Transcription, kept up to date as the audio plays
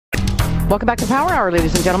Welcome back to Power Hour,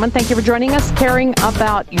 ladies and gentlemen. Thank you for joining us, caring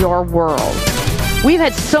about your world. We've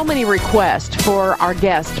had so many requests for our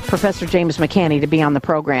guest, Professor James McCanney, to be on the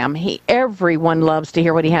program. Everyone loves to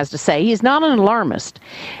hear what he has to say. He's not an alarmist,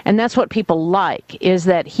 and that's what people like, is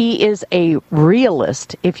that he is a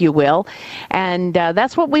realist, if you will, and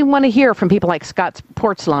that's what we want to hear from people like Scott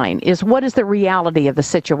Portzline, is what is the reality of the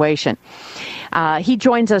situation. He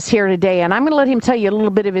joins us here today, and I'm going to let him tell you a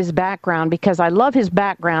little bit of his background, because I love his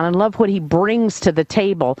background and love what he brings to the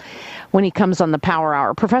table when he comes on the Power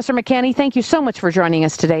Hour. Professor McCanney, thank you so much for joining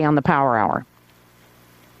us today on the Power Hour.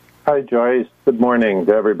 Hi, Joyce. Good morning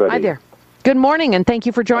to everybody. Hi there. Good morning, and thank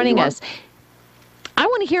you for joining us. I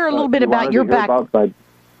want to hear a little bit about your background.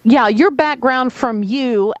 Yeah, your background from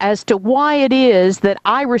you as to why it is that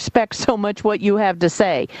I respect so much what you have to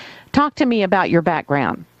say. Talk to me about your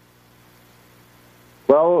background.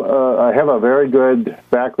 Well, I have a very good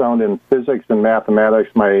background in physics and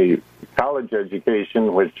mathematics. My college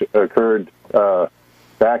education, which occurred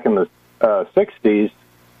back in the 60s,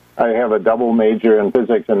 I have a double major in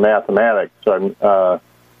physics and mathematics, so I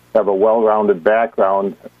have a well-rounded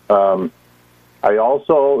background. I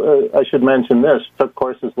also, I should mention this, took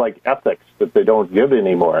courses like ethics that they don't give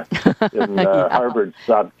anymore. Harvard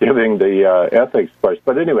stopped giving the ethics course.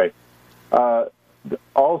 But anyway,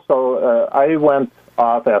 also, I went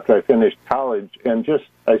off after I finished college and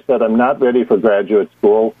I said, I'm not ready for graduate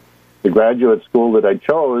school. The graduate school that I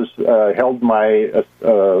chose held my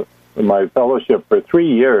fellowship for 3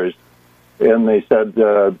 years, and they said,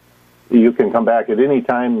 you can come back at any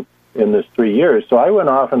time in this 3 years. So I went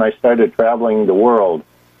off and I started traveling the world.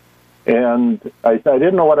 And I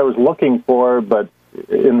didn't know what I was looking for, but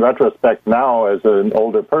in retrospect now, as an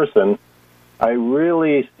older person, I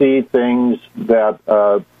really see things that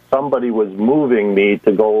somebody was moving me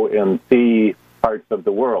to go and see parts of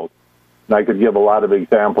the world. And I could give a lot of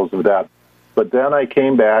examples of that. But then I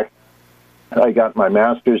came back. I got my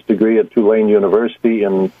master's degree at Tulane University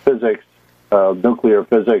in physics, nuclear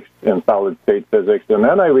physics and solid-state physics. And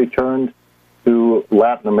then I returned to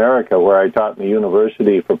Latin America, where I taught in the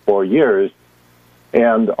university for 4 years,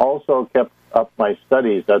 and also kept up my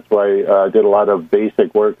studies. That's why I did a lot of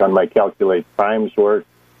basic work on my calculate primes work,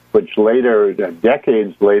 which later,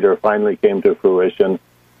 decades later, finally came to fruition.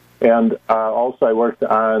 And also I worked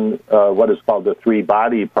on what is called the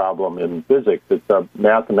three-body problem in physics. It's a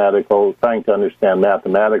mathematical, trying to understand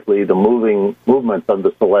mathematically the movements of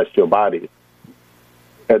the celestial bodies.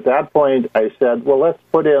 At that point, I said, well, let's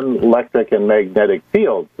put in electric and magnetic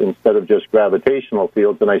fields instead of just gravitational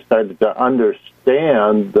fields, and I started to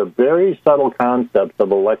understand the very subtle concepts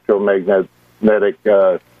of electromagnetic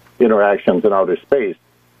interactions in outer space.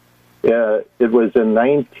 It was in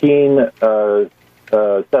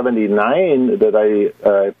 1979 that I,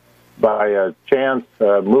 by a chance,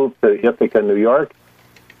 moved to Ithaca, New York,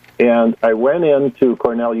 and I went into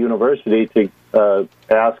Cornell University to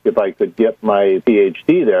ask if I could get my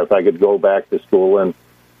PhD there, if I could go back to school.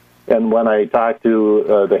 And when I talked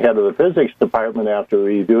to the head of the physics department after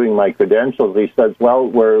reviewing my credentials, he says, well,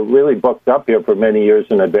 we're really booked up here for many years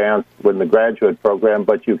in advance with the graduate program,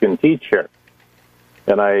 but you can teach here.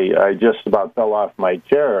 And I just about fell off my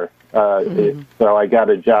chair. So I got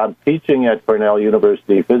a job teaching at Cornell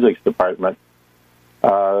University Physics Department,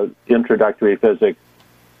 introductory physics,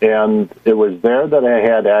 and it was there that I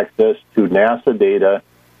had access to NASA data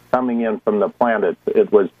coming in from the planets.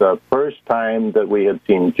 It was the first time that we had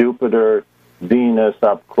seen Jupiter, Venus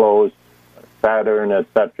up close, Saturn,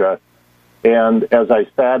 etc. And as I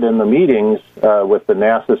sat in the meetings with the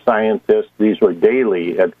NASA scientists, these were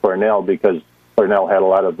daily at Cornell because Cornell had a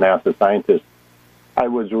lot of NASA scientists, I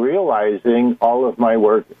was realizing all of my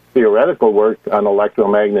work, theoretical work on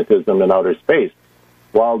electromagnetism in outer space.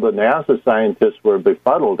 While the NASA scientists were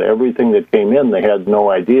befuddled, everything that came in, they had no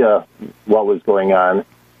idea what was going on.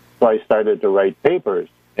 So I started to write papers,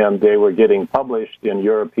 and they were getting published in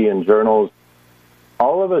European journals.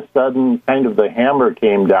 All of a sudden, kind of the hammer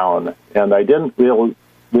came down, and I didn't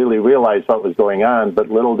really realize what was going on, but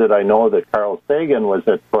little did I know that Carl Sagan was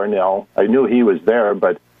at Cornell. I knew he was there,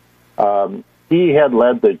 but he had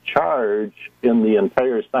led the charge in the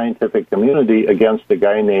entire scientific community against a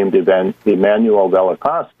guy named Immanuel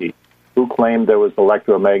Velikovsky, who claimed there was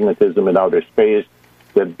electromagnetism in outer space,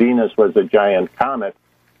 that Venus was a giant comet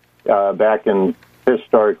back in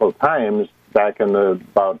historical times, back in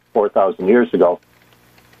about 4,000 years ago,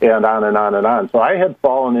 and on and on and on. So I had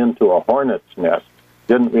fallen into a hornet's nest,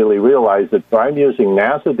 didn't really realize it. So I'm using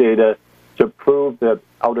NASA data to prove that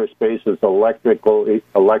outer space is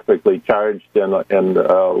electrically charged and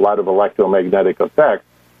a lot of electromagnetic effects.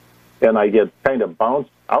 and I get kind of bounced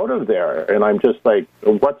out of there, and I'm just like,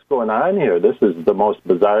 what's going on here? This is the most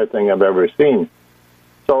bizarre thing I've ever seen.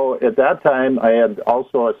 So at that time, I had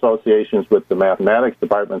also associations with the mathematics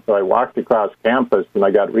department, so I walked across campus, and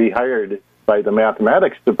I got rehired by the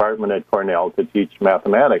mathematics department at Cornell to teach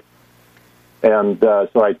mathematics. And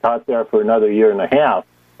so I taught there for another year and a half.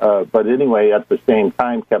 But anyway, at the same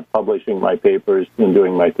time, kept publishing my papers and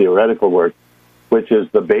doing my theoretical work, which is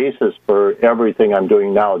the basis for everything I'm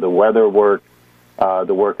doing now, the weather work,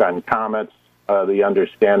 the work on comets, the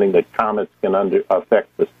understanding that comets can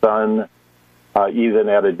affect the sun, even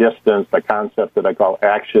at a distance, the concept that I call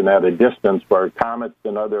action at a distance, where comets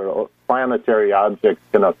and other planetary objects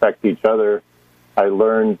can affect each other. I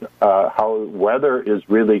learned how weather is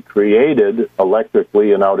really created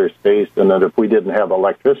electrically in outer space, and that if we didn't have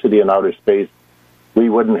electricity in outer space, we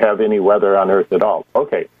wouldn't have any weather on Earth at all.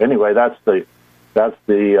 Okay, anyway, that's the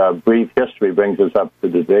brief history, brings us up to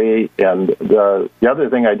today. And the other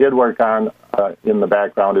thing I did work on in the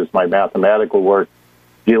background is my mathematical work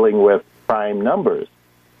dealing with prime numbers.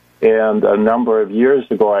 And a number of years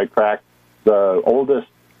ago, I cracked the oldest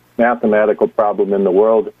mathematical problem in the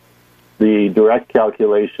world, the direct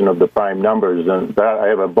calculation of the prime numbers. And that, I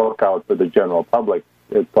have a book out for the general public.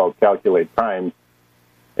 It's called Calculate Primes.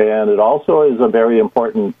 And it also is a very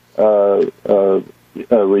important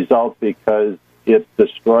result because it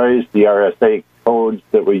destroys the RSA codes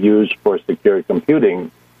that we use for secure computing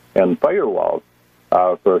and firewalls.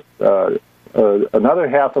 Another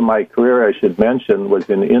half of my career, I should mention, was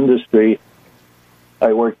in industry.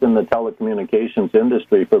 I worked in the telecommunications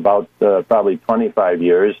industry for about probably 25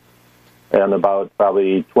 years, and about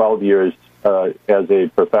probably 12 years as a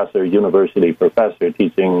professor, university professor,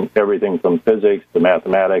 teaching everything from physics to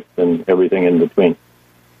mathematics and everything in between.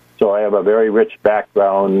 So I have a very rich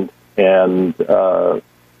background, and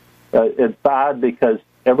it's odd because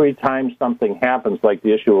every time something happens, like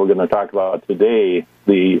the issue we're going to talk about today,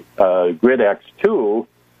 the GridEx II,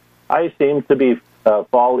 I seem to be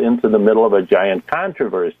fall into the middle of a giant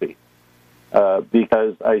controversy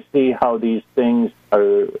because I see how these things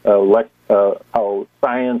are, how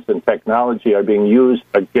science and technology are being used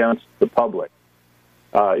against the public.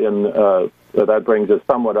 That brings us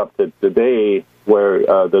somewhat up to today, where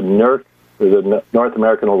the NERC, the North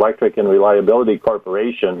American Electric and Reliability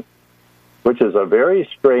Corporation, which is a very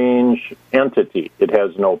strange entity. It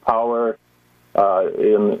has no power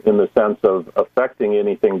in the sense of affecting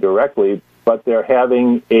anything directly, but they're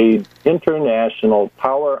having an international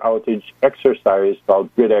power outage exercise called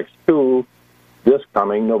GridEx II this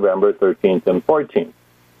coming November 13th and 14th.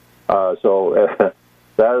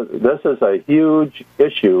 This is a huge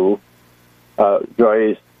issue,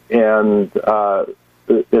 Joyce, and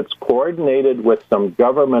it's coordinated with some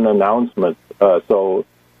government announcements. For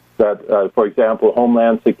example,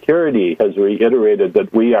 Homeland Security has reiterated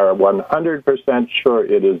that we are 100% sure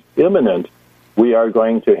it is imminent. We are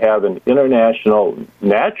going to have an international,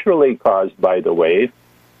 naturally caused, by the way,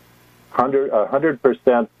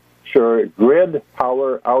 100% sure grid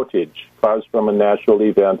power outage caused from a natural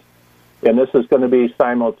event. And this is going to be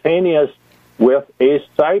simultaneous with a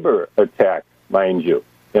cyber attack, mind you.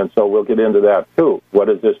 And so we'll get into that, too. What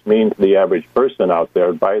does this mean to the average person out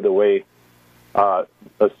there? By the way, a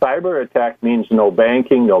cyber attack means no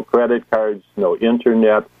banking, no credit cards, no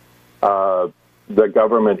internet. The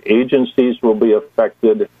government agencies will be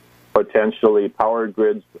affected, potentially power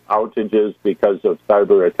grids outages because of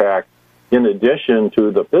cyber attacks, in addition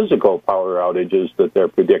to the physical power outages that they're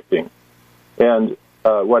predicting. And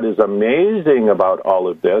what is amazing about all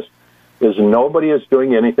of this is nobody is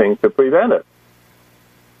doing anything to prevent it.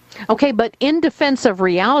 Okay, but in defense of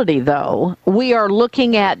reality, though, we are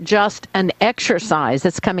looking at just an exercise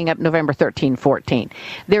that's coming up November 13, 14.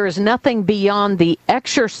 There is nothing beyond the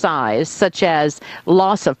exercise, such as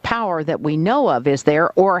loss of power, that we know of, is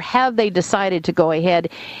there? Or have they decided to go ahead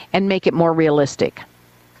and make it more realistic?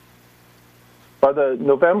 Well, the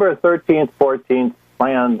November 13th, 14th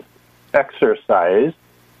planned exercise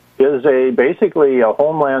is basically a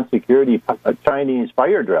Homeland Security Chinese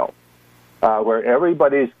fire drill. Where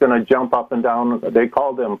everybody's going to jump up and down. They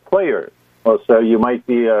call them players. So you might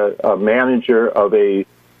be a manager of a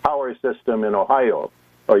power system in Ohio,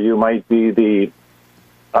 or you might be the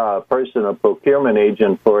person, a procurement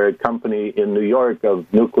agent for a company in New York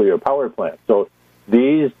of nuclear power plants. So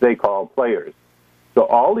these they call players. So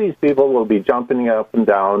all these people will be jumping up and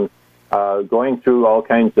down, going through all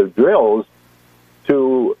kinds of drills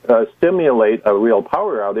to simulate a real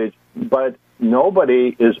power outage, but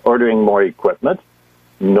nobody is ordering more equipment.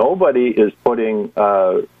 Nobody is putting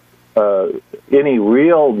any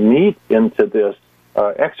real meat into this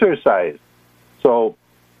exercise. So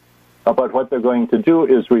But what they're going to do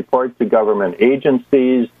is report to government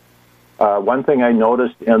agencies. One thing I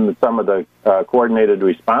noticed in some of the coordinated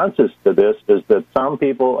responses to this is that some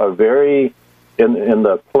people are very, in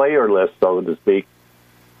the player list, so to speak,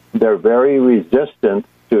 they're very resistant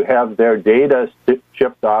to have their data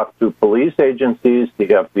shipped off to police agencies, the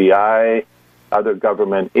FBI, other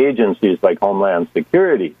government agencies like Homeland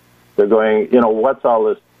Security. They're going, what's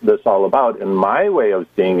all this all about? And my way of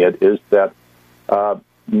seeing it is that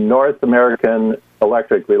North American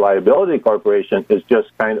Electric Reliability Corporation is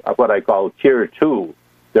just kind of what I call Tier 2.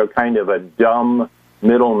 They're kind of a dumb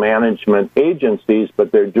middle management agencies,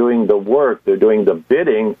 but they're doing the work, they're doing the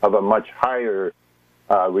bidding of a much higher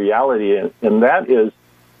reality. And that is,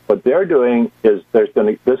 what they're doing is this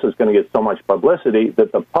is going to get so much publicity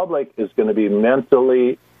that the public is going to be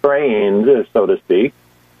mentally trained, so to speak,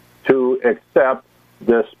 to accept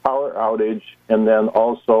this power outage, and then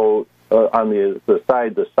also on the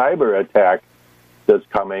side, the cyber attack that's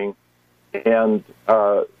coming, and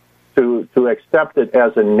to accept it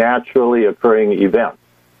as a naturally occurring event,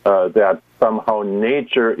 that somehow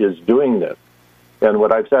nature is doing this. And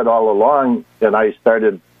what I've said all along, and I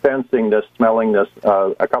started sensing this, smelling this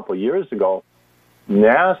a couple of years ago,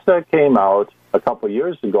 NASA came out a couple of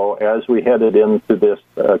years ago as we headed into this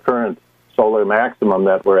current solar maximum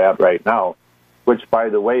that we're at right now, which, by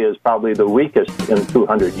the way, is probably the weakest in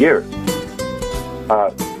 200 years.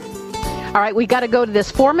 All right, we got to go to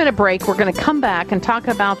this 4-minute break. We're going to come back and talk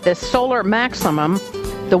about this solar maximum,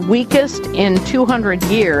 the weakest in 200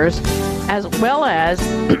 years, as well as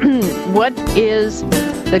what is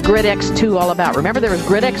the GridEx II all about. Remember, there was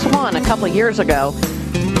GridEx I a couple of years ago.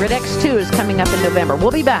 GridEx II is coming up in November.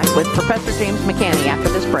 We'll be back with Professor James McCanny after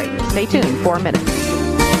this break. Stay tuned, 4 minutes.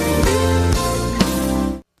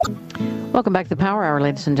 Welcome back to the Power Hour,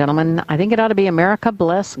 ladies and gentlemen. I think it ought to be America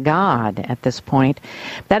Bless God at this point.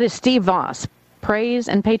 That is Steve Voss. Praise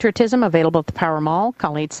and Patriotism, available at the Power Mall.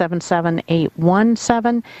 Call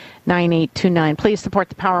 877-817-9829. Please support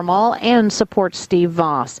the Power Mall and support Steve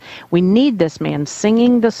Voss. We need this man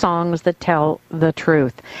singing the songs that tell the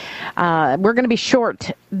truth. We're going to be short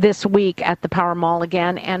this week at the Power Mall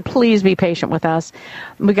again, and please be patient with us.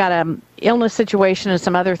 We got a illness situation and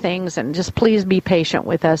some other things, and just please be patient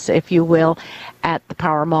with us, if you will, at the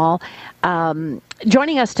Power Mall.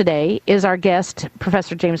 Joining us today is our guest,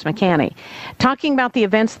 Professor James McCanny, talking about the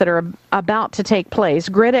events that are about to take place,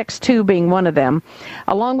 GridEx II being one of them,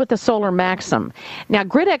 along with the solar maximum. Now,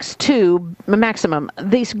 GridEx II maximum,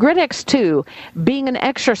 this GridEx II being an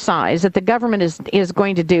exercise that the government is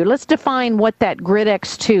going to do. Let's define what that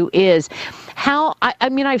GridEx II is. How, I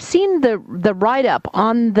mean, I've seen the write-up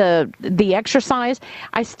on the exercise.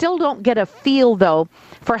 I still don't get a feel, though,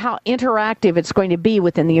 for how interactive it's going to be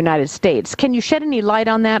within the United States. Can you shed any light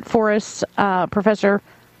on that for us, Professor?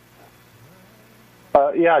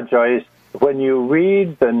 Yeah, Joyce. When you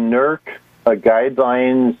read the NERC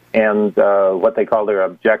guidelines and what they call their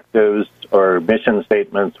objectives or mission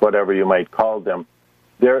statements, whatever you might call them,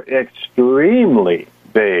 they're extremely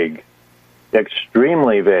vague,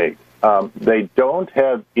 extremely vague. They don't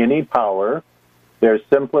have any power. They're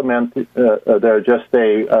they're just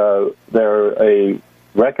they're a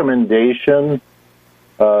recommendation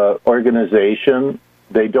organization.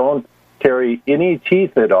 They don't carry any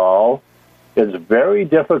teeth at all. It's very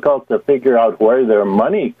difficult to figure out where their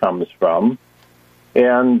money comes from.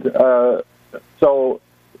 And so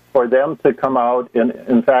for them to come out,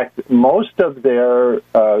 in fact, most of their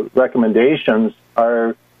recommendations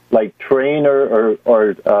are like trainer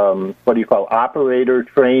or what do you call, operator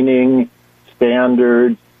training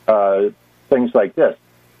standards, things like this.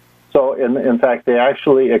 So, in fact, they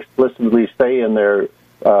actually explicitly say in their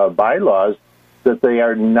bylaws that they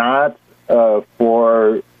are not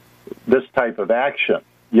for this type of action,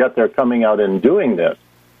 yet they're coming out and doing this.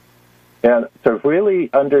 And to really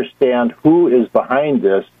understand who is behind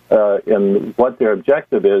this and what their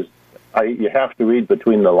objective is, you have to read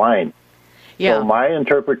between the lines. Yeah. So my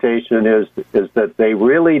interpretation is that they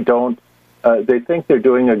really don't, they think they're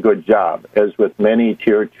doing a good job, as with many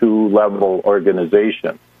Tier 2 level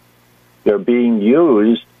organizations. They're being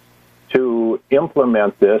used to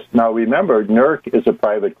implement this. Now, remember, NERC is a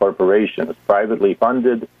private corporation. It's privately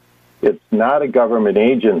funded. It's not a government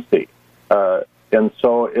agency. And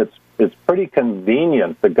so it's pretty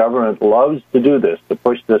convenient. The government loves to do this, to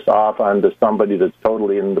push this off onto somebody that's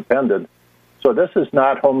totally independent. So this is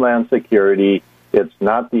not Homeland Security. It's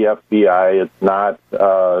not the FBI. It's not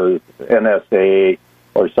NSA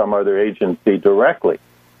or some other agency directly.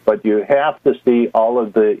 But you have to see all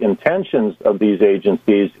of the intentions of these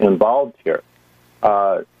agencies involved here.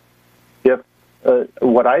 What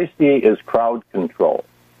I see is crowd control.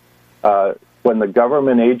 when the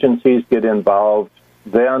government agencies get involved,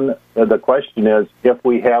 then the question is, if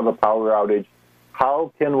we have a power outage,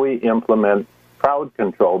 how can we implement crowd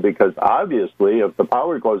control? Because obviously, if the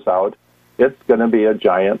power goes out, it's going to be a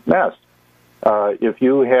giant mess. If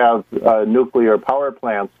you have nuclear power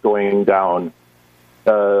plants going down,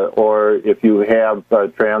 or if you have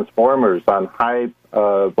transformers on high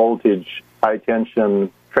voltage, high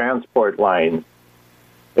tension transport lines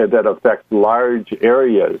that affect large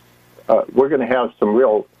areas, we're going to have some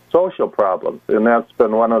real social problems. And that's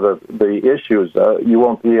been one of the issues. You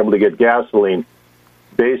won't be able to get gasoline.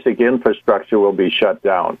 Basic infrastructure will be shut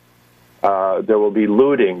down. There will be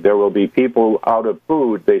looting. There will be people out of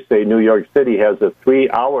food. They say New York City has a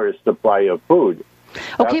 3-hour supply of food.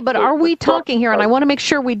 Okay, but are we talking here, and I want to make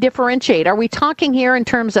sure we differentiate, are we talking here in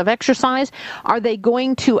terms of exercise? Are they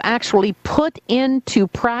going to actually put into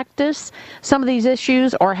practice some of these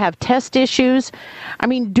issues or have test issues? I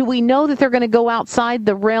mean, do we know that they're going to go outside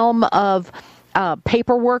the realm of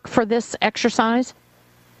paperwork for this exercise?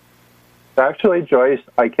 Actually, Joyce,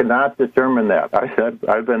 I cannot determine that.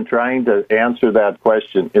 I've been trying to answer that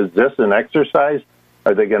question. Is this an exercise?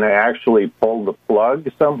 Are they going to actually pull the plug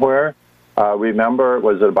somewhere? Remember,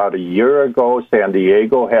 was it about a year ago, San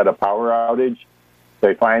Diego had a power outage.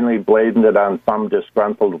 They finally blamed it on some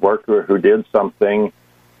disgruntled worker who did something,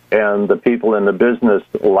 and the people in the business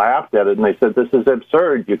laughed at it, and they said, this is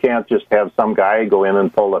absurd. You can't just have some guy go in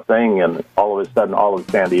and pull a thing, and all of a sudden all of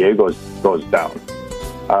San Diego goes down.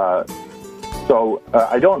 So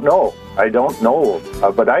I don't know.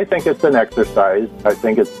 But I think it's an exercise. I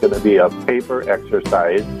think it's going to be a paper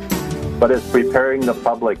exercise. But it's preparing the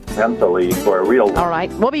public mentally for a real one. All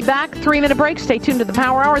right. We'll be back. 3-minute break. Stay tuned to the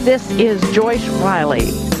Power Hour. This is Joyce Riley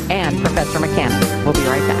and Professor McCanney. We'll be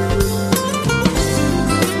right back.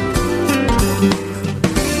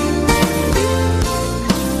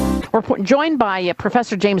 We're joined by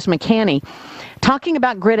Professor James MCCANNEY talking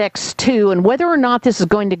about GridEx II and whether or not this is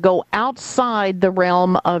going to go outside the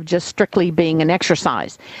realm of just strictly being an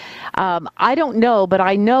exercise. I don't know, but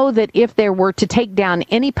I know that if there were to take down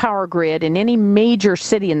any power grid in any major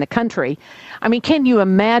city in the country, I mean, can you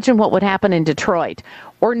imagine what would happen in Detroit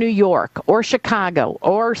or New York or Chicago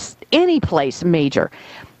or any place major?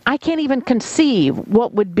 I can't even conceive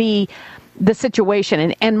what would be the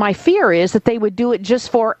situation. And my fear is that they would do it just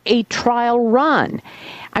for a trial run.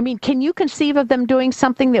 I mean, can you conceive of them doing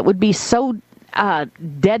something that would be so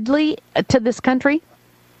deadly to this country?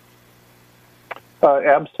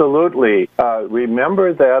 Absolutely.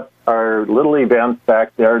 Remember that our little event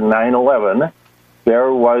back there, 9/11,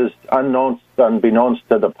 there was, unbeknownst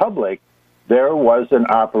to the public, there was an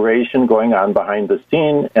operation going on behind the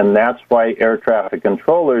scene, and that's why air traffic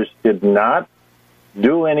controllers did not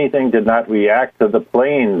do anything, did not react to the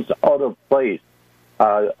planes out of place,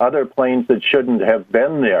 other planes that shouldn't have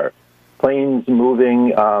been there, planes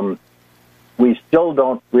moving. We still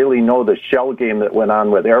don't really know the shell game that went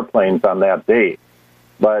on with airplanes on that day.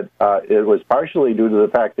 But it was partially due to the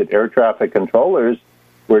fact that air traffic controllers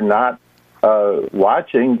were not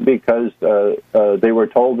watching because they were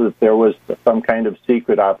told that there was some kind of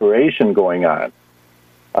secret operation going on.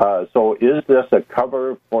 So is this a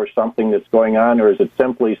cover for something that's going on, or is it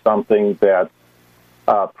simply something that's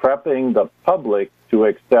prepping the public to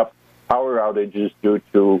accept power outages due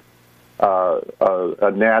to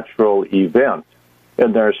a natural event?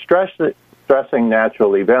 And they're stressing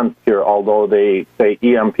natural events here, although they say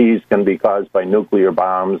EMPs can be caused by nuclear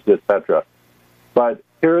bombs, etc. But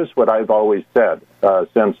here's what I've always said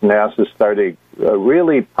since NASA started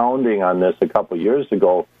really pounding on this a couple years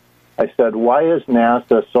ago. I said, why is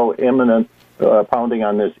NASA so pounding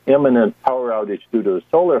on this imminent power outage due to a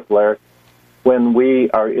solar flare when we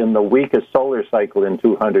are in the weakest solar cycle in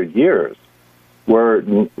 200 years? We're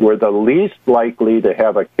the least likely to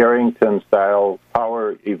have a Carrington-style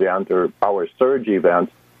power event or power surge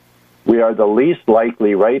event. We are the least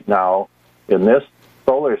likely right now in this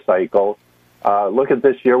solar cycle. Look at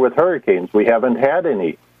this year with hurricanes. We haven't had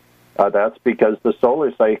any. That's because the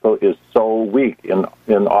solar cycle is so weak.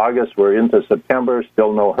 In August, we're into September,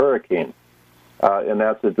 still no hurricanes. And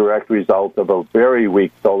that's a direct result of a very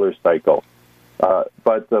weak solar cycle.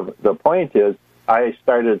 But the point is, I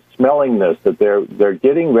started smelling this, that they're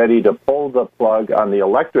getting ready to pull the plug on the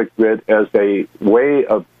electric grid as a way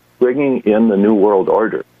of bringing in the New World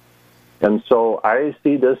Order. And so I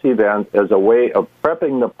see this event as a way of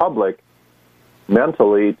prepping the public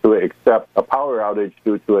mentally to accept a power outage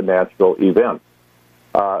due to a natural event.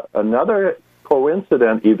 Another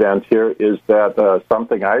coincident event here is that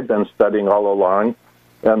something I've been studying all along,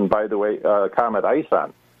 and by the way, Comet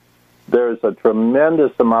ISON. there's a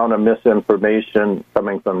tremendous amount of misinformation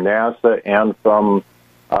coming from NASA and from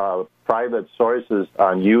private sources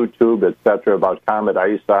on YouTube, etc., about Comet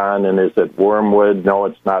ISON, and is it wormwood? No,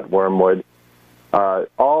 it's not wormwood.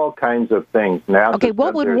 All kinds of things. NASA okay,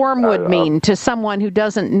 what would wormwood mean to someone who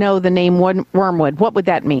doesn't know the name wormwood? What would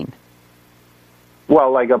that mean?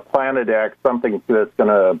 Well, like a planet X, something that's going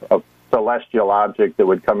to, a celestial object that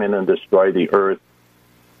would come in and destroy the Earth,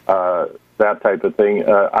 that type of thing.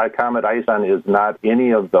 Comet ISON is not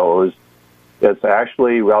any of those. It's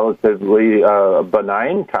actually relatively a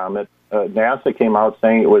benign comet. NASA came out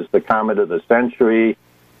saying it was the comet of the century.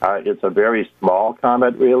 It's a very small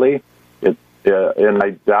comet, really. And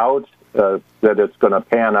I doubt that it's going to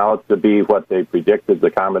pan out to be what they predicted,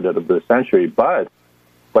 the comet of the century. But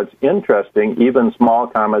what's interesting, even small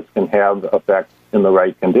comets can have effects in the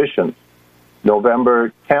right conditions.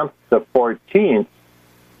 November 10th to 14th,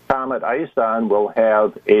 Comet ISON will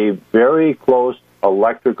have a very close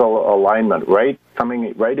electrical alignment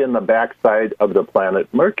coming right in the backside of the planet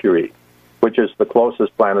Mercury, which is the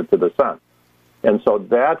closest planet to the sun. And so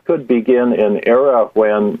that could begin an era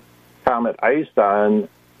when Comet ISON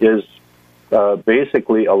is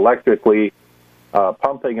basically electrically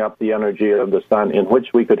pumping up the energy of the sun, in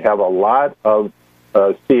which we could have a lot of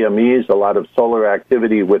CMEs, a lot of solar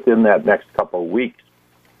activity within that next couple of weeks.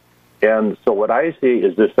 And so what I see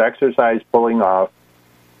is this exercise pulling off.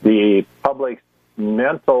 The public's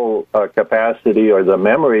mental capacity or the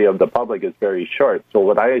memory of the public is very short. So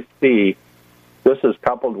what I see, this is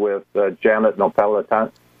coupled with Janet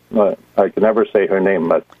Napolitano. I can never say her name,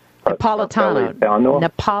 but Napolitano.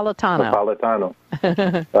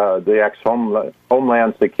 The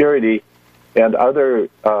ex-Homeland Security, and other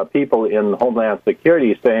people in Homeland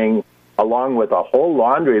Security saying, along with a whole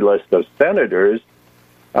laundry list of senators,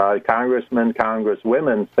 congressmen,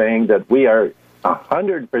 congresswomen, saying that we are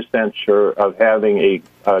 100% sure of having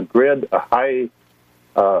a grid, a high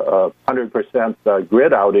 100%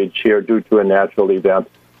 grid outage here due to a natural event,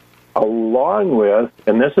 along with,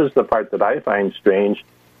 and this is the part that I find strange,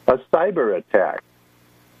 a cyber attack.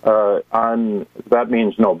 That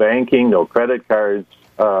means no banking, no credit cards.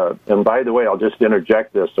 And by the way, I'll just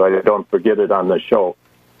interject this so I don't forget it on the show.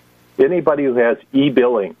 Anybody who has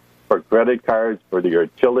e-billing for credit cards, for the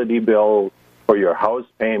utility bill, for your house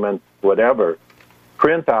payments, whatever,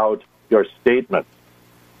 print out your statements.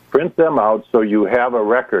 Print them out so you have a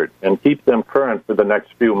record and keep them current for the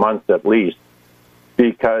next few months at least.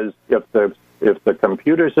 Because if the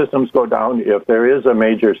computer systems go down, if there is a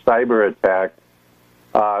major cyber attack,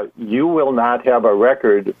 you will not have a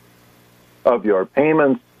record of your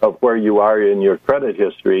payments, of where you are in your credit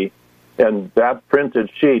history, and that printed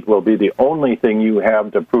sheet will be the only thing you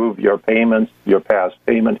have to prove your payments, your past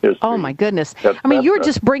payment history. Oh, my goodness. You're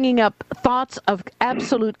just bringing up thoughts of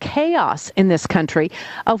absolute chaos in this country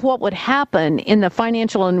of what would happen in the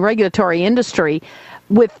financial and regulatory industry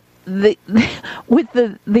with the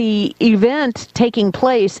event taking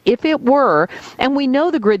place, if it were, and we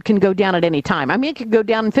know the grid can go down at any time. It could go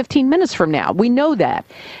down in 15 minutes from now. We know that.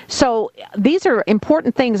 So these are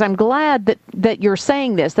important things. I'm glad that you're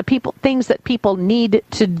saying this, things that people need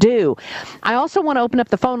to do. I also want to open up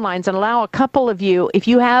the phone lines and allow a couple of you, if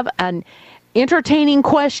you have an entertaining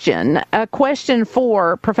question, a question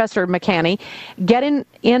for Professor McCanney, get in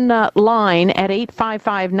line at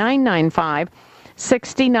 855-995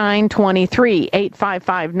 6923,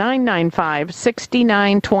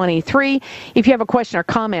 855-995-6923. If you have a question or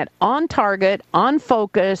comment on target, on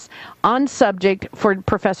focus, on subject for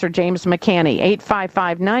Professor James McCanney,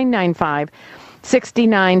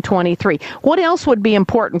 855-995-6923. What else would be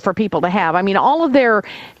important for people to have? All of their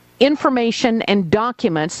information and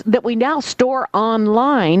documents that we now store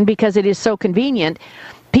online because it is so convenient,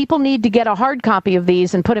 people need to get a hard copy of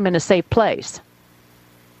these and put them in a safe place.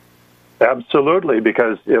 Absolutely,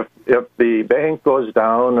 because if the bank goes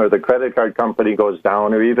down or the credit card company goes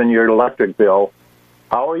down or even your electric bill,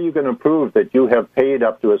 how are you going to prove that you have paid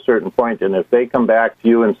up to a certain point? And if they come back to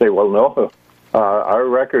you and say, well, no, our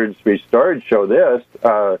records restored show this,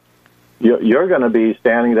 you're going to be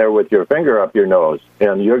standing there with your finger up your nose,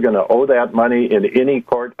 and you're going to owe that money, and any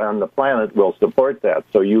court on the planet will support that.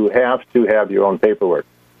 So you have to have your own paperwork.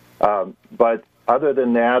 But other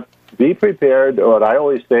than that, be prepared. What I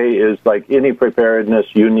always say is, like any preparedness,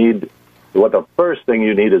 the first thing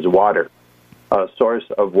you need is water, a source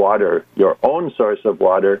of water, your own source of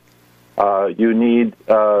water. You need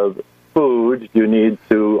food. You need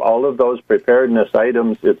all of those preparedness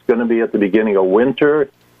items. It's going to be at the beginning of winter.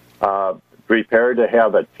 Prepare to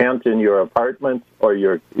have a tent in your apartment or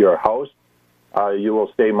your house. You will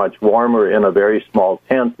stay much warmer in a very small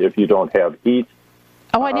tent if you don't have heat.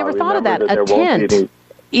 Oh, I never thought of that. A tent.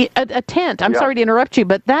 A tent. I'm sorry to interrupt you,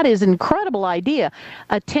 but that is an incredible idea.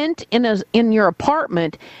 A tent in your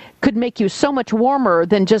apartment could make you so much warmer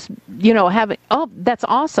than just, having. Oh, that's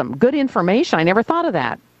awesome. Good information. I never thought of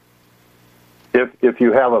that. If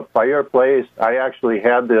you have a fireplace, I actually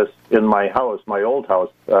had this in my house, my old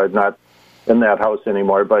house, not in that house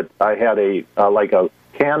anymore, but I had a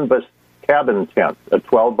canvas cabin tent, a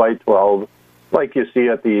 12 by 12, like you see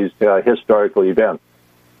at these historical events.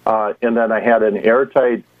 And then I had an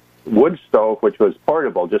airtight wood stove, which was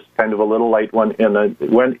portable, just kind of a little light one, and it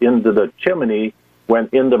went into the chimney,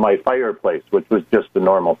 went into my fireplace, which was just a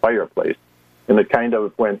normal fireplace. And it kind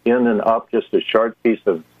of went in and up, just a short piece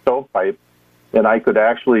of stovepipe, and I could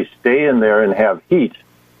actually stay in there and have heat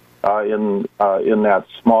in that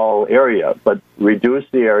small area, but reduce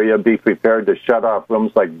the area, be prepared to shut off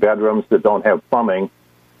rooms like bedrooms that don't have plumbing,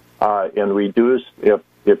 and reduce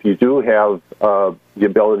if you do have the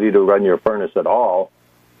ability to run your furnace at all.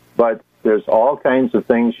 But there's all kinds of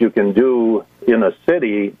things you can do in a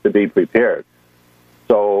city to be prepared.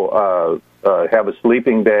 So have a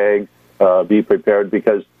sleeping bag, be prepared,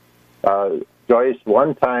 because Joyce,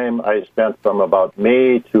 one time I spent from about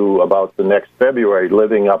May to about the next February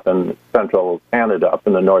living up in central Canada, up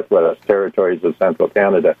in the Northwest Territories of central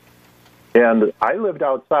Canada. And I lived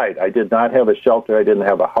outside. I did not have a shelter. I didn't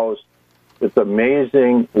have a house. It's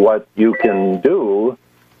amazing what you can do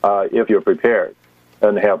if you're prepared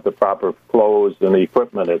and have the proper clothes and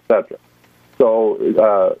equipment, etc.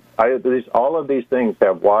 So all of these things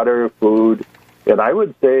have water, food, and I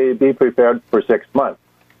would say be prepared for 6 months.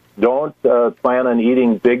 Don't plan on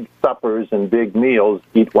eating big suppers and big meals.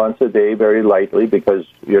 Eat once a day very lightly, because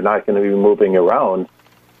you're not going to be moving around.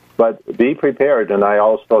 But be prepared, and I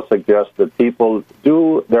also suggest that people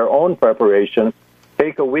do their own preparation.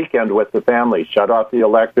 Take a weekend with the family. Shut off the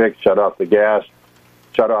electric, shut off the gas,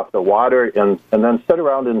 shut off the water, and then sit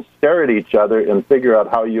around and stare at each other and figure out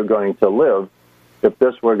how you're going to live if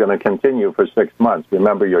this were going to continue for 6 months.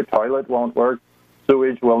 Remember, your toilet won't work.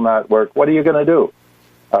 Sewage will not work. What are you going to do?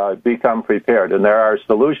 Become prepared. And there are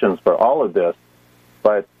solutions for all of this,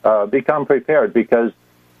 but become prepared, because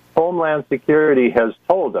Homeland Security has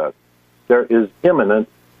told us there is imminent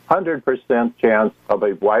 100% chance of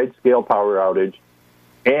a wide-scale power outage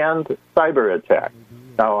and cyber attack.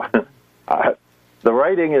 Now, the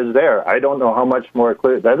writing is there. I don't know how much more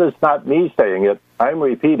clear. That is not me saying it. I'm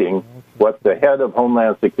repeating what the head of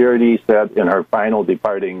Homeland Security said in her final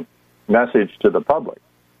departing message to the public.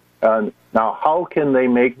 And now, how can they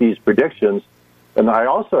make these predictions? And I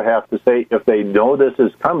also have to say, if they know this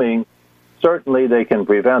is coming, certainly they can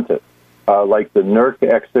prevent it. Like the NERC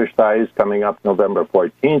exercise coming up November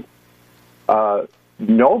 14th,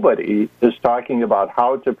 nobody is talking about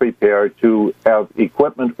how to prepare to have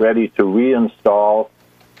equipment ready to reinstall.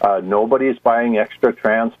 Nobody's buying extra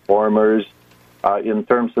transformers. In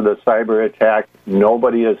terms of the cyber attack,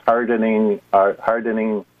 nobody is hardening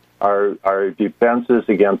our defenses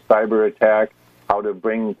against cyber attack, how to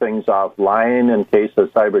bring things offline in case a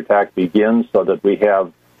cyber attack begins, so that we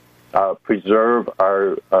have preserve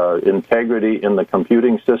our integrity in the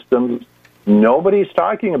computing systems. Nobody's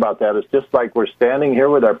talking about that. It's just like we're standing here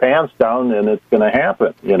with our pants down and it's going to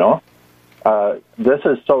happen, This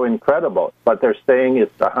is so incredible, but they're saying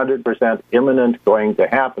it's 100% imminent going to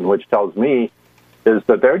happen, which tells me is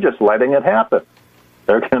that they're just letting it happen.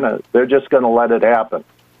 They're just going to let it happen.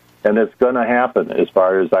 And it's going to happen, as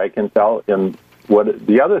far as I can tell. And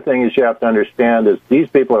the other thing is, you have to understand is these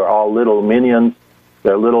people are all little minions.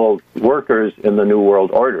 They're little workers in the New World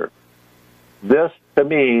Order. This, to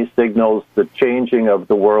me, signals the changing of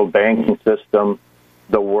the world banking system,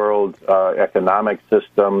 the world economic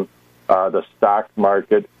system, the stock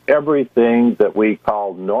market. Everything that we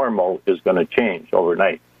call normal is going to change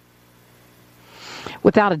overnight.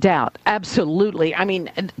 Without a doubt. Absolutely. I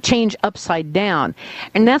mean, change upside down.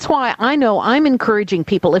 And that's why I know I'm encouraging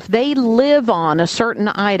people, if they live on a certain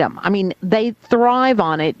item, I mean, they thrive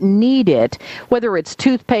on it, need it, whether it's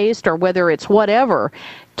toothpaste or whether it's whatever,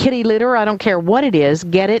 kitty litter, I don't care what it is,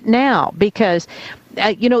 get it now. Because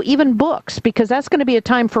even books, because that's going to be a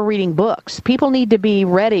time for reading books. People need to be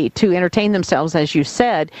ready to entertain themselves, as you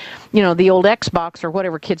said. The old Xbox or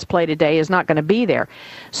whatever kids play today is not going to be there.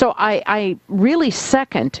 So I really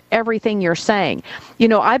second everything you're saying.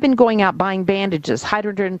 I've been going out buying bandages,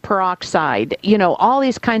 hydrogen peroxide, all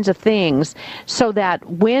these kinds of things, so that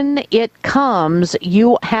when it comes,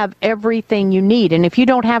 you have everything you need. And if you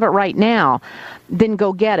don't have it right now, then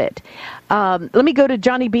go get it. Let me go to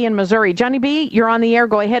Johnny B. in Missouri. Johnny B., you're on the air.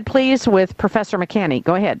 Go ahead, please, with Professor McCanney.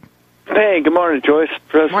 Go ahead. Hey, good morning, Joyce.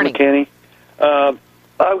 Professor Morning. McCanney.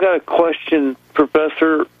 I've got a question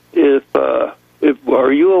Professor, if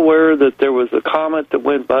are you aware that there was a comet that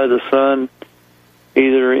went by the sun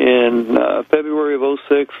either in February of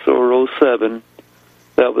 06 or 07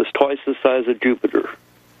 that was twice the size of Jupiter?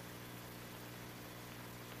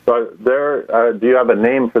 So do you have a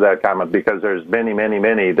name for that comet? Because there's many, many,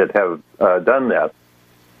 many that have done that.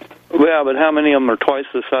 Yeah, but how many of them are twice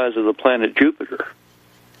the size of the planet Jupiter?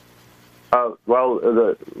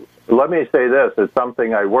 Let me say this. It's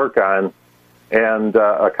something I work on. And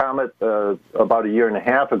a comet about a year and a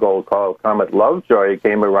half ago called Comet Lovejoy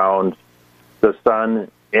came around the sun,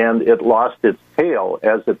 and it lost its tail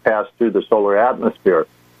as it passed through the solar atmosphere.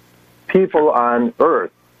 People on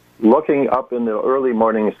Earth, looking up in the early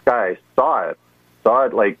morning sky, saw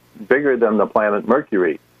it like bigger than the planet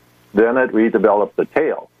Mercury. Then it redeveloped the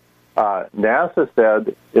tail. NASA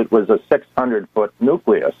said it was a 600-foot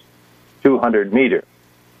nucleus, 200 meters.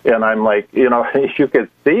 And I'm like, you could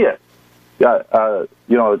see it.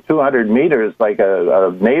 200 meters like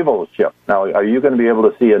a naval ship. Now, are you going to be able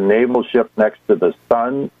to see a naval ship next to the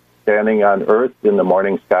sun standing on Earth in the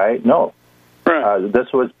morning sky? No. Right.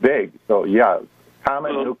 This was big. So, yeah,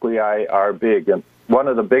 comet nuclei are big. And one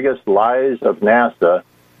of the biggest lies of NASA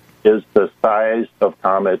is the size of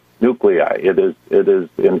comet nuclei. It is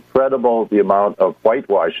incredible the amount of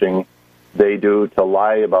whitewashing they do to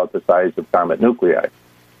lie about the size of comet nuclei.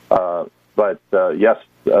 But yes,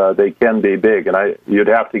 they can be big, and you'd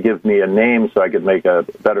have to give me a name so I could make a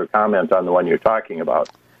better comment on the one you're talking about.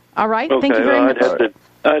 All right, okay, thank you very much.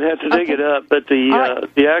 I'd have to dig it up, but the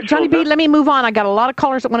actual... Johnny B., let me move on. I got a lot of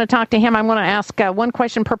callers that want to talk to him. I want to ask one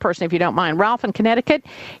question per person, if you don't mind. Ralph in Connecticut,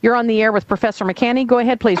 you're on the air with Professor McCanney. Go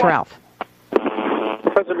ahead, please, Ralph.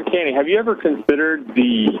 Professor McCanney, have you ever considered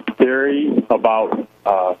the theory about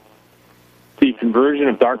the conversion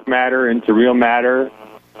of dark matter into real matter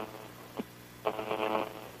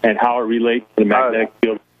and how it relates to the magnetic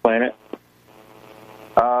field of the planet?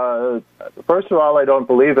 First of all, I don't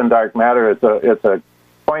believe in dark matter. It's a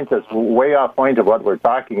point that's way off point of what we're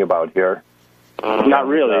talking about here. Not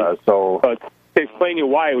really. But to explain you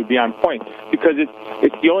why it would be on point, because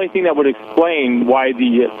it's the only thing that would explain why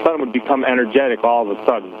the sun would become energetic all of a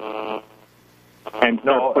sudden. And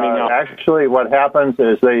actually, what happens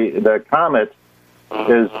is the comet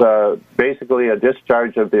is basically a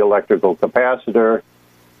discharge of the electrical capacitor,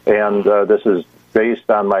 and this is based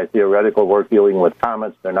on my theoretical work dealing with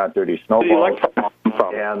comets. They're not dirty snowballs.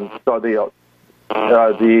 And so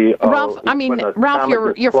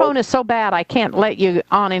Ralph, your phone is so bad I can't let you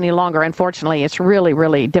on any longer. Unfortunately, it's really,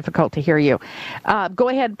 really difficult to hear you. Go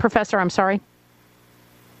ahead, Professor. I'm sorry.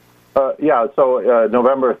 So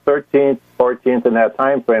November 13th, 14th, in that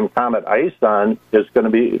time frame, Comet ISON is going to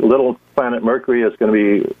be, little planet Mercury is going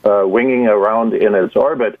to be winging around in its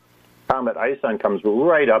orbit. Comet ISON comes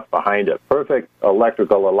right up behind it, perfect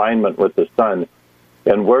electrical alignment with the sun.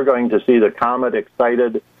 And we're going to see the comet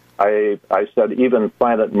excited. I said even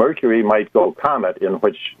planet Mercury might go comet, in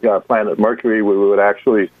which planet Mercury, we would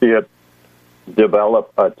actually see it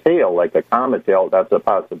develop a tail, like a comet tail. That's a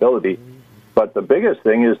possibility. But the biggest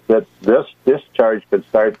thing is that this discharge could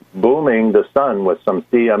start booming the sun with some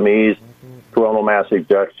CMEs, coronal mass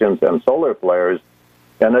ejections, and solar flares,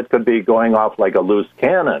 and it could be going off like a loose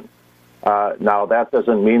cannon. Now, that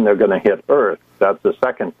doesn't mean they're going to hit Earth. That's the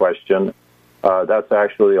second question. That's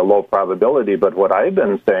actually a low probability, but what I've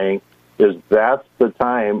been saying is that's the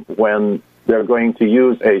time when they're going to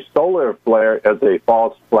use a solar flare as a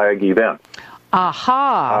false flag event.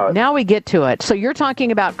 Aha! Now we get to it. So you're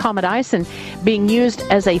talking about Comet ISON being used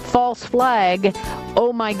as a false flag.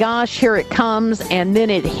 Oh my gosh, here it comes, and then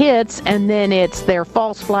it hits, and then it's their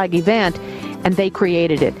false flag event, and they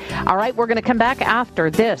created it. All right, we're going to come back after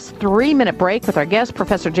this 3-minute break with our guest,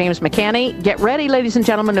 Professor James McCanney. Get ready, ladies and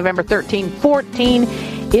gentlemen. November 13, 14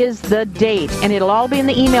 is the date, and it'll all be in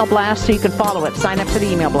the email blast so you can follow it. Sign up for the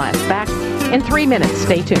email blast. Back in 3 minutes.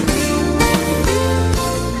 Stay tuned.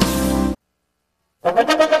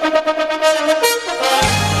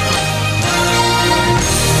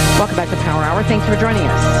 Welcome back to Power Hour. Thanks for joining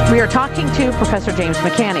us. We are talking to Professor James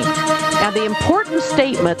McCanney. Now, the important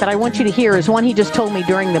statement that I want you to hear is one he just told me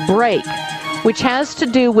during the break, which has to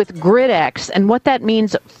do with GridEx and what that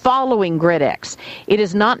means following GridEx. It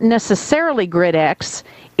is not necessarily GridEx.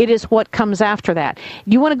 It is what comes after that.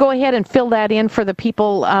 Do you want to go ahead and fill that in for the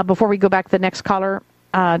people before we go back to the next caller,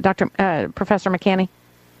 Professor McCanney?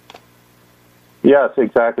 Yes,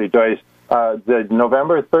 exactly, Joyce. The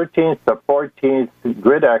November 13th to 14th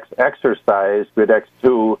GridEx exercise, GridEx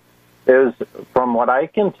II, is, from what I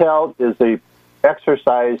can tell, is a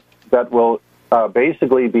exercise that will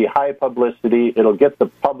basically be high publicity. It'll get the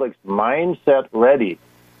public's mindset ready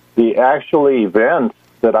the actual events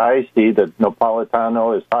that I see that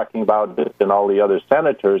Napolitano is talking about and all the other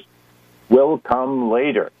senators will come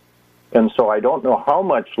later. And so I don't know how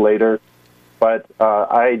much later, but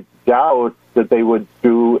I doubt that they would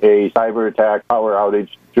do a cyber attack, power outage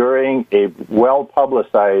during a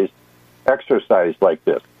well-publicized exercise like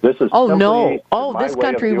this. This is this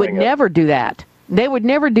country would never do that. They would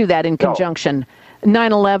never do that in conjunction.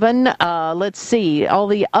 9/11, let's see, all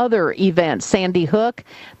the other events, Sandy Hook,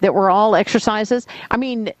 that were all exercises. I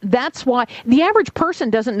mean, that's why the average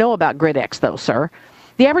person doesn't know about GridEx, though, sir.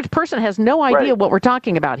 The average person has no idea what we're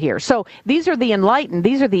talking about here. So these are the enlightened,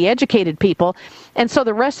 these are the educated people, and so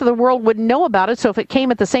the rest of the world wouldn't know about it. So if it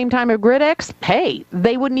came at the same time as GridEx, hey,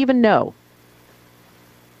 they wouldn't even know.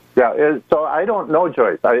 Yeah, so I don't know,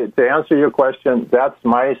 Joyce. To answer your question, that's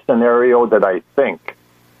my scenario that I think.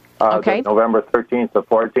 That November 13th to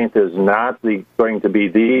 14th is not going to be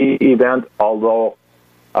the event, although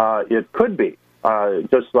it could be.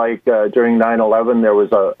 Just like during 9/11, there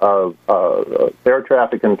was air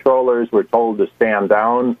traffic controllers were told to stand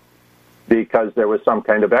down because there was some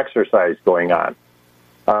kind of exercise going on.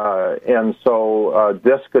 And so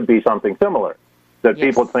this could be something similar, that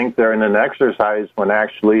people think they're in an exercise when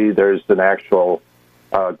actually there's an actual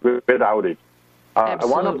grid outage. I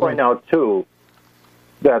want to point out, too,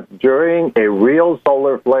 that during a real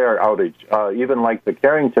solar flare outage, even like the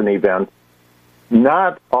Carrington event,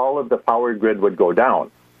 not all of the power grid would go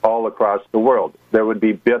down all across the world. There would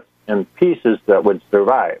be bits and pieces that would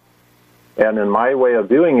survive. And in my way of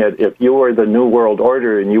viewing it, if you were the New World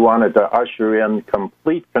Order and you wanted to usher in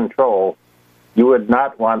complete control, you would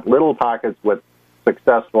not want little pockets with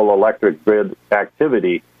successful electric grid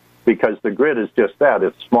activity, because the grid is just that.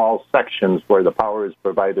 It's small sections where the power is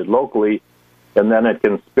provided locally, and then it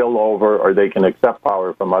can spill over, or they can accept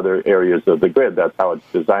power from other areas of the grid. That's how it's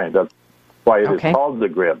designed. That's why it is called the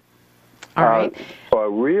grid. All right. So a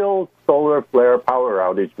real solar flare power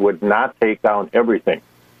outage would not take down everything.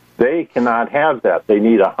 They cannot have that. They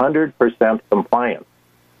need 100% compliance.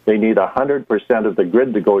 They need 100% of the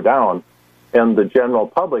grid to go down, and the general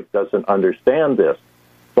public doesn't understand this.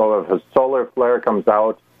 So if a solar flare comes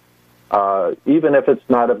out, even if it's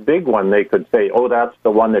not a big one, they could say, oh, that's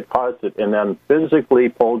the one that caused it, and then physically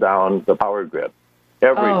pull down the power grid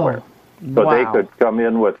everywhere. So they could come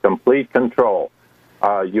in with complete control.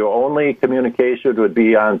 Your only communication would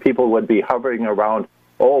be on, people would be hovering around,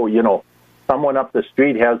 someone up the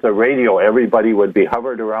street has a radio. Everybody would be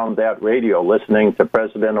hovered around that radio listening to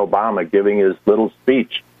President Obama giving his little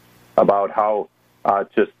speech about how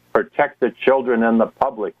to protect the children and the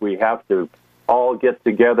public, we have to all get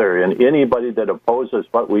together, and anybody that opposes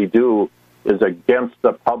what we do is against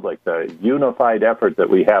the public, the unified effort that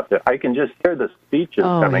we have to. I can just hear the speeches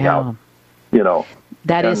coming out,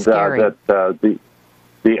 That is scary. That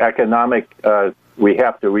the economic, we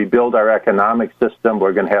have to rebuild our economic system.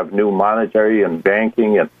 We're going to have new monetary and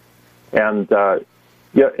banking, and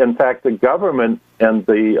in fact, the government and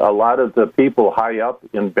a lot of the people high up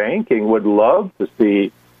in banking would love to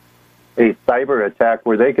see a cyber attack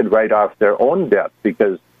where they could write off their own debt,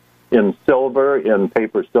 because in silver, in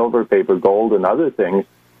paper silver, paper gold, and other things,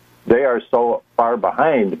 they are so far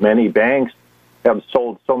behind. Many banks have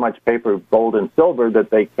sold so much paper, gold, and silver that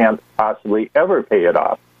they can't possibly ever pay it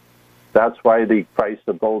off. That's why the price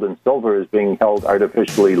of gold and silver is being held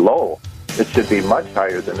artificially low. It should be much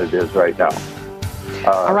higher than it is right now.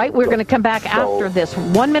 All right, we're going to come back after this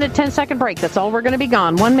 1 minute, 10-second break. That's all we're going to be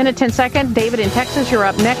gone. 1 minute, 10 second. David in Texas, you're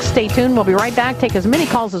up next. Stay tuned. We'll be right back. Take as many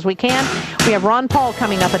calls as we can. We have Ron Paul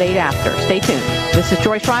coming up at 8 after. Stay tuned. This is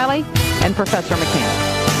Joyce Riley and Professor McCann.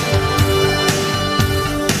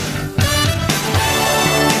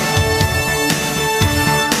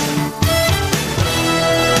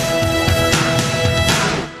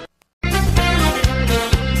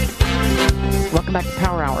 Welcome back to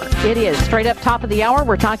Power Hour. It is straight up top of the hour.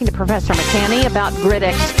 We're talking to Professor McCanny about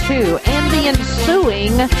GridEx II and the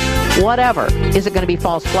ensuing whatever. Is it going to be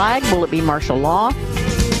false flag? Will it be martial law?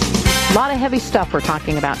 A lot of heavy stuff we're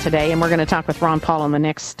talking about today, and we're going to talk with Ron Paul in the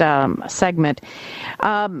next segment.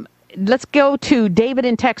 Let's go to David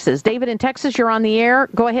in Texas. David in Texas, you're on the air.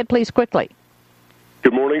 Go ahead, please, quickly.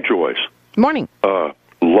 Good morning, Joyce. Morning.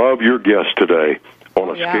 Love your guest today. On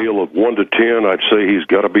a scale of 1 to 10, I'd say he's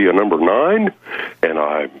got to be a number 9, and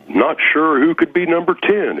I'm not sure who could be number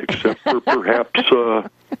 10, except for perhaps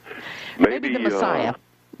maybe the Messiah.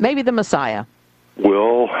 Maybe the Messiah.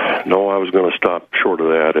 Well, no, I was going to stop short of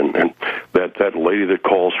that, and that lady that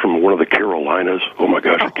calls from one of the Carolinas. Oh my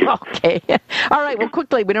gosh! I can't. Okay. All right. Well,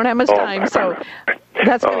 quickly, we don't have much time, so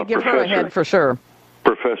that's going to give her a head for sure.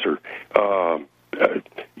 Professor,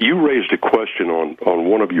 you raised a question on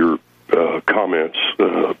one of your comments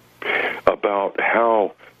about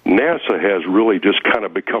how NASA has really just kind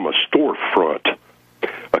of become a storefront,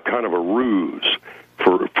 a kind of a ruse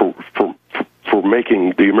for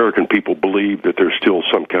making the American people believe that there's still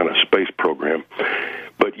some kind of space program.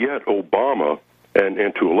 But yet Obama,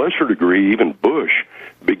 and to a lesser degree even Bush,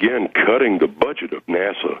 began cutting the budget of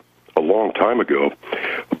NASA a long time ago.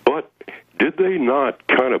 But did they not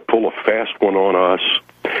kind of pull a fast one on us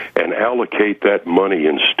and allocate that money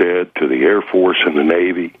instead to the Air Force and the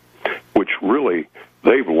Navy, which really,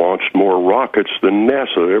 they've launched more rockets than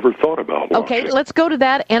NASA ever thought about launching? Okay, let's go to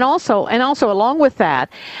that. And also along with that,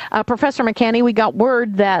 Professor McCanney, we got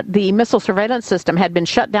word that the missile surveillance system had been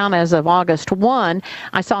shut down as of August 1.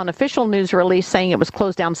 I saw an official news release saying it was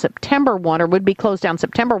closed down September 1, or would be closed down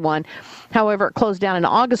September 1. However, it closed down in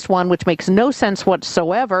August 1, which makes no sense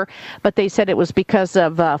whatsoever. But they said it was because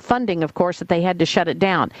of funding, of course, that they had to shut it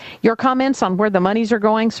down. Your comments on where the monies are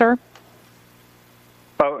going, sir?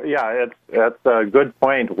 Oh, yeah, that's a good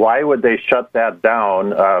point. Why would they shut that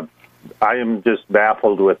down? I am just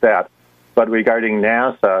baffled with that. But regarding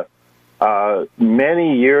NASA,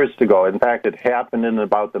 many years ago, in fact, it happened in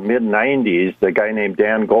about the mid-'90s, a guy named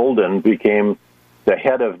Dan Golden became the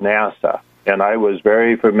head of NASA. And I was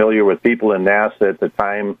very familiar with people in NASA at the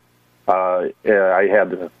time. I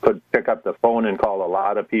could pick up the phone and call a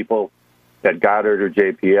lot of people at Goddard or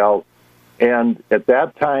JPL. And at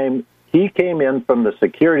that time, he came in from the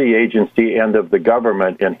security agency end of the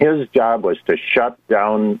government, and his job was to shut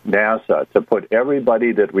down NASA, to put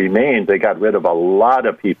everybody that remained. They got rid of a lot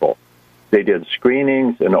of people. They did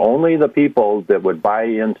screenings, and only the people that would buy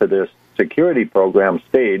into this security program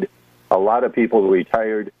stayed. A lot of people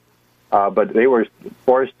retired, but they were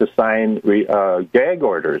forced to sign gag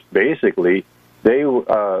orders, basically.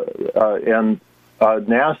 NASA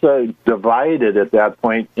divided at that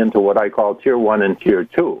point into what I call Tier 1 and Tier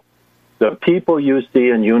 2. The people you see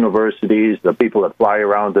in universities, the people that fly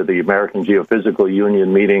around to the American Geophysical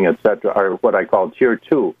Union meeting, etc., are what I call Tier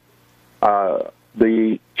 2.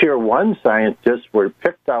 The Tier 1 scientists were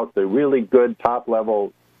picked out, the really good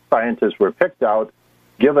top-level scientists were picked out,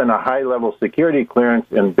 given a high-level security clearance,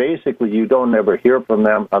 and basically you don't ever hear from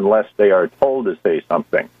them unless they are told to say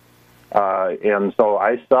something. And so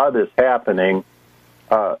I saw this happening.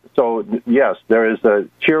 So, yes, there is a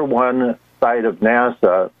Tier 1 side of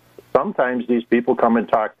NASA. Sometimes these people come and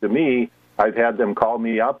talk to me. I've had them call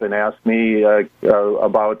me up and ask me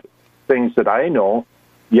about things that I know,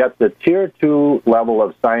 yet the Tier 2 level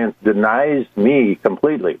of science denies me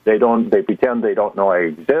completely. They pretend they don't know I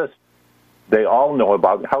exist. They all know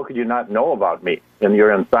about me. How could you not know about me? And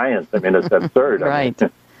you're in science. I mean, it's absurd. Right. I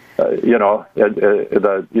mean,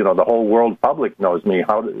 the whole world public knows me.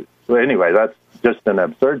 So anyway, that's just an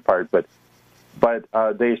absurd part, but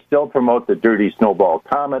they still promote the dirty snowball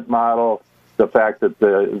comet model, the fact that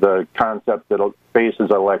the concept that space is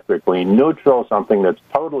electrically neutral, something that's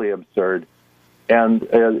totally absurd, and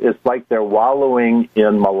it's like they're wallowing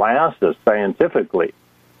in molasses scientifically,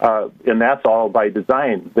 and that's all by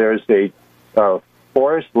design. There's a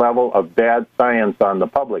forced level of bad science on the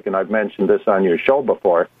public, and I've mentioned this on your show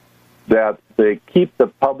before, that they keep the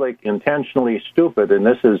public intentionally stupid, and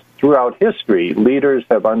this is throughout history. Leaders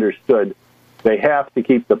have understood they have to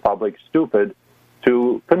keep the public stupid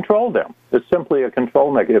to control them. It's simply a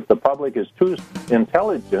control mechanism. If the public is too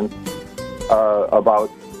intelligent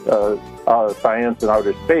about science and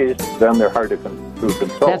outer space, then they're hard to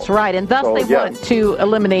control. That's right, and thus they want to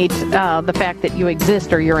eliminate the fact that you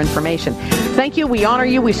exist or your information. Thank you. We honor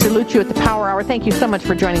you. We salute you at the Power Hour. Thank you so much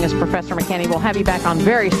for joining us, Professor McCanney. We'll have you back on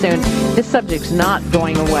very soon. This subject's not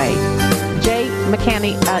going away. Jay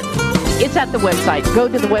McCanney, it's at the website. Go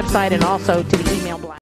to the website and also to the email blast.